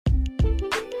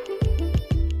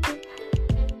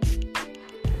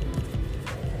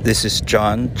This is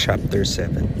John chapter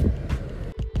 7.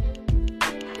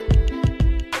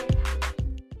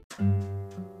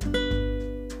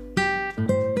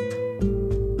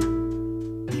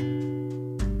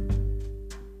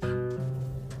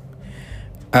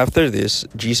 After this,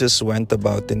 Jesus went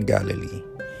about in Galilee.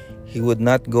 He would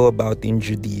not go about in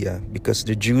Judea because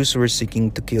the Jews were seeking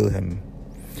to kill him.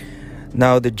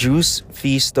 Now the Jews'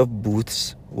 feast of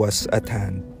booths was at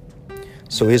hand.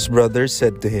 So his brothers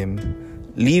said to him,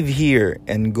 "Leave here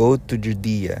and go to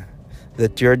Judea,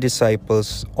 that your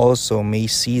disciples also may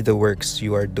see the works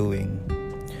you are doing.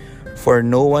 For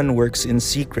no one works in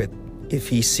secret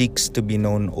if he seeks to be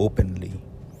known openly.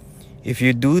 If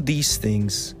you do these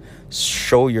things,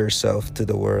 show yourself to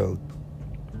the world."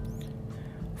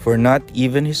 For not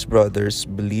even his brothers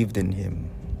believed in him.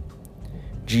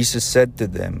 Jesus said to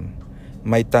them,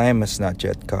 "My time has not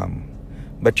yet come,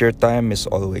 but your time is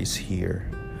always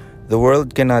here. The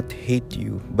world cannot hate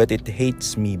you, but it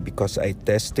hates me because I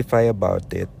testify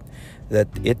about it that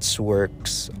its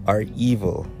works are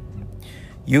evil.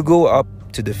 You go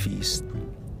up to the feast.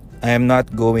 I am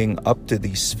not going up to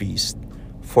this feast,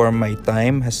 for my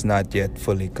time has not yet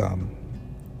fully come."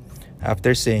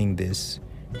 After saying this,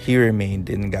 he remained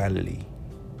in Galilee.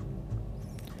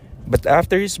 But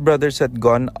after his brothers had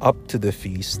gone up to the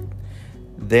feast,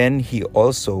 then he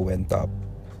also went up,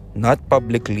 not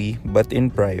publicly but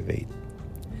in private.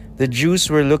 The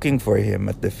Jews were looking for him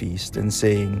at the feast and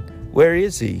saying, "Where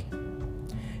is he?"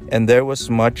 And there was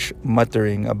much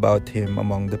muttering about him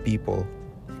among the people.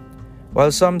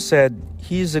 While some said,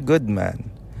 "He is a good man,"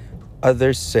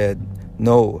 others said,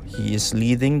 "No, he is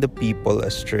leading the people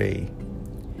astray."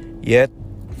 Yet,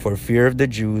 for fear of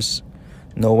the Jews,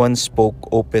 no one spoke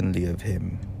openly of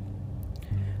him.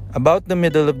 About the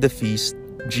middle of the feast,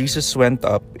 Jesus went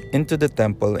up into the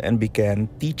temple and began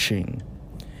teaching.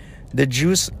 The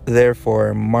Jews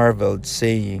therefore marveled,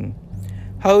 saying,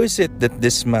 "How is it that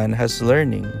this man has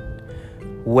learning,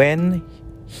 when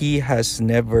he has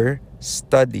never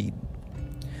studied?"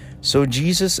 So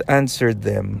Jesus answered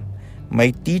them,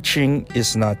 "My teaching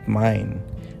is not mine,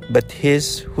 but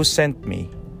his who sent me.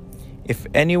 If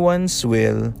anyone's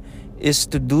will is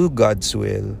to do God's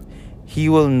will, he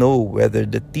will know whether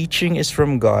the teaching is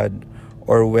from God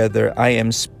or whether I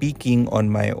am speaking on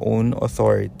my own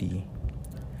authority.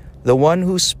 The one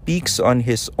who speaks on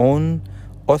his own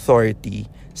authority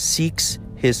seeks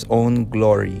his own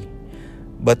glory,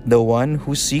 but the one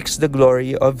who seeks the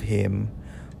glory of him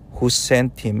who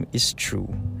sent him is true,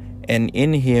 and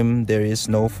in him there is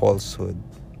no falsehood.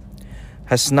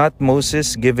 Has not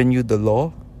Moses given you the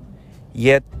law?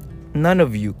 Yet none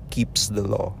of you keeps the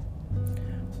law.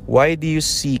 Why do you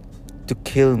seek to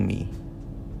kill me?"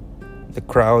 The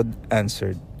crowd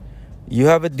answered, "You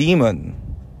have a demon.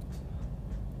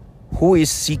 Who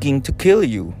is seeking to kill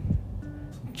you?"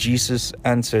 Jesus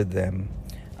answered them,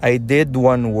 "I did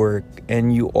one work,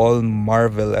 and you all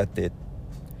marvel at it.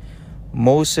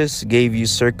 Moses gave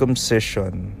you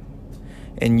circumcision,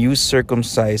 and you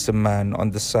circumcise a man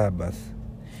on the Sabbath.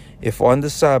 If on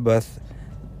the Sabbath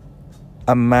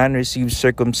a man receives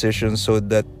circumcision so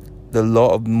that the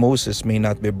law of Moses may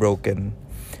not be broken,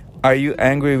 are you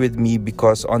angry with me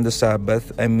because on the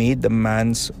Sabbath I made a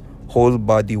man's whole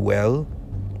body well?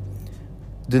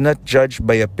 Do not judge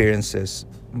by appearances,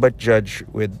 but judge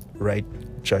with right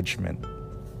judgment."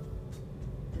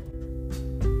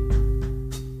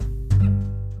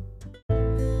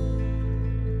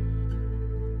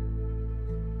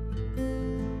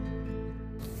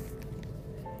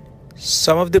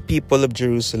 Some of the people of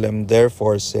Jerusalem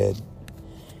therefore said,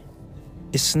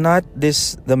 "Is not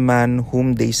this the man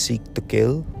whom they seek to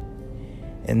kill?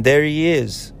 And there he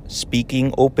is,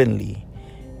 speaking openly,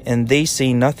 and they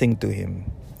say nothing to him.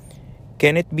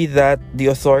 Can it be that the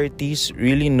authorities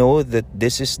really know that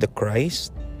this is the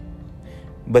Christ?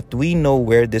 But we know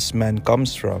where this man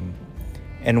comes from,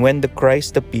 and when the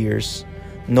Christ appears,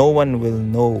 no one will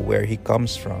know where he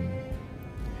comes from."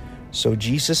 So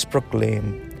Jesus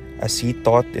proclaimed, as he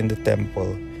taught in the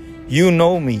temple, "You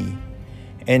know me,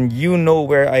 and you know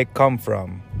where I come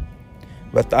from.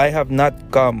 But I have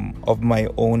not come of my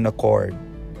own accord.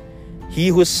 He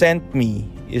who sent me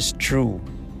is true,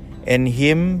 and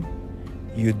him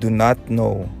you do not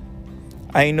know.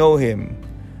 I know him,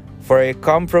 for I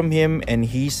come from him, and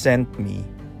he sent me."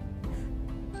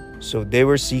 So they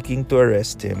were seeking to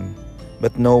arrest him,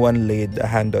 but no one laid a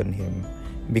hand on him,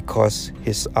 because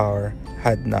his hour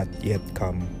had not yet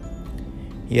come.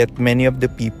 Yet many of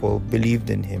the people believed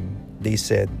in him. They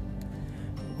said,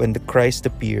 "When the Christ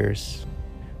appears,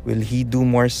 will he do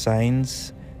more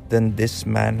signs than this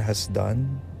man has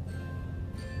done?"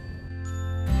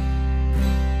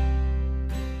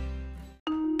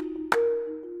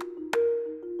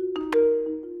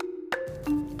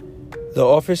 The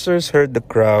officers heard the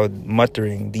crowd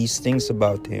muttering these things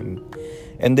about him,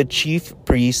 and the chief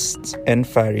priests and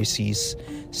Pharisees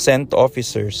sent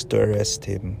officers to arrest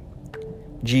him.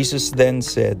 Jesus then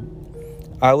said,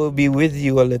 "I will be with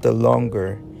you a little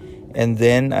longer, and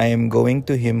then I am going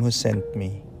to him who sent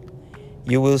me.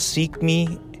 You will seek me,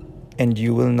 and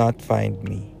you will not find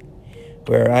me.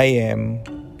 Where I am,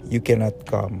 you cannot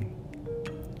come."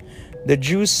 The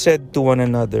Jews said to one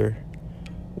another,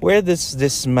 "Where does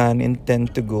this man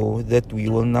intend to go that we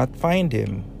will not find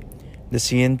him?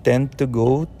 Does he intend to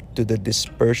go to the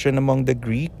dispersion among the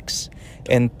Greeks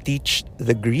and teach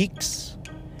the Greeks?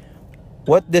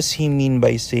 What does he mean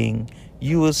by saying,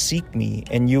 'You will seek me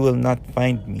and you will not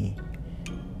find me,'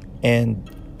 and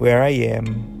 'Where I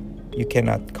am, you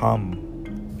cannot come'?"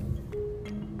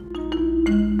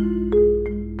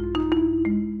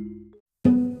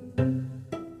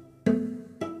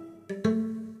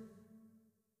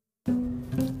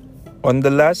 On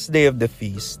the last day of the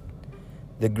feast,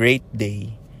 the great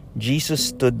day,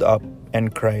 Jesus stood up and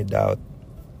cried out,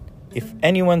 "If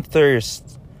anyone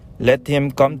thirsts, let him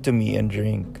come to me and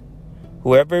drink.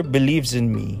 Whoever believes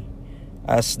in me,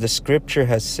 as the scripture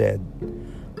has said,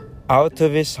 out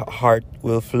of his heart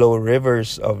will flow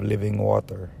rivers of living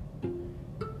water."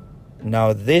 Now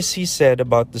this he said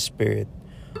about the Spirit,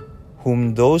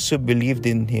 whom those who believed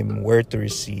in him were to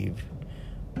receive.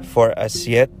 For as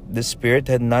yet the Spirit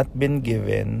had not been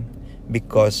given,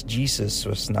 because Jesus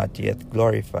was not yet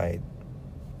glorified.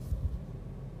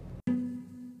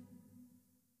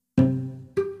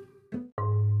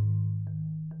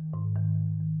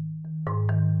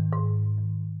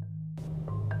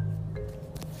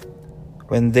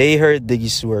 When they heard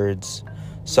these words,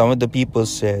 some of the people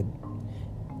said,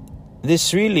 "This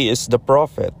really is the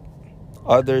prophet."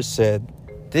 Others said,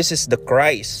 "This is the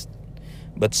Christ."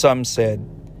 But some said,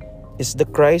 "Is the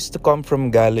Christ to come from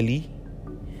Galilee?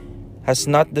 Has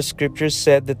not the scripture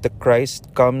said that the Christ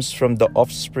comes from the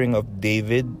offspring of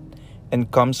David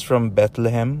and comes from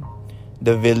Bethlehem,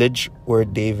 the village where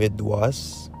David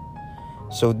was?"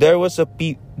 So there was a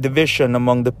division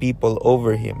among the people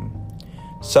over him.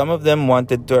 Some of them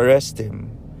wanted to arrest him,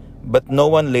 but no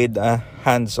one laid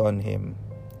hands on him.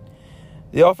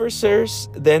 The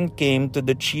officers then came to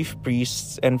the chief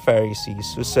priests and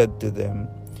Pharisees, who said to them,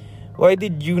 "Why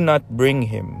did you not bring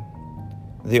him?"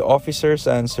 The officers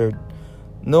answered,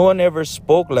 "No one ever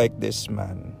spoke like this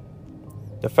man."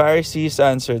 The Pharisees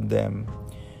answered them,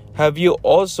 "Have you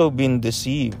also been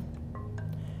deceived?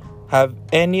 Have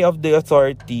any of the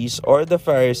authorities or the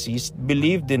Pharisees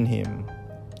believed in him?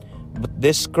 But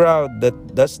this crowd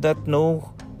that does not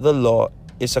know the law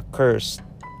is accursed."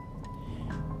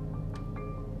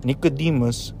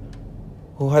 Nicodemus,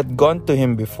 who had gone to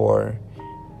him before,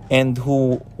 and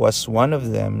who was one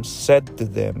of them, said to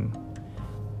them,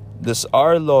 "Does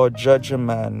our law judge a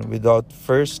man without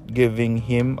first giving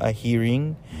him a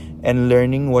hearing and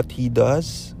learning what he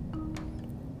does?"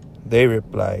 They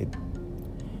replied,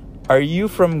 "Are you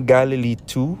from Galilee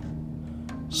too?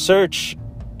 Search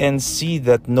and see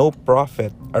that no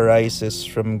prophet arises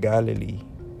from Galilee."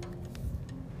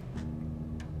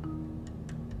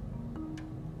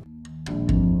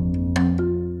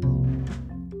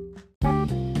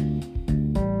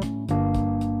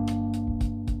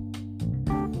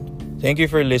 Thank you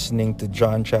for listening to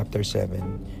John chapter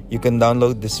 7. You can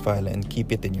download this file and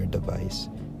keep it in your device.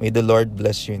 May the Lord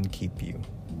bless you and keep you.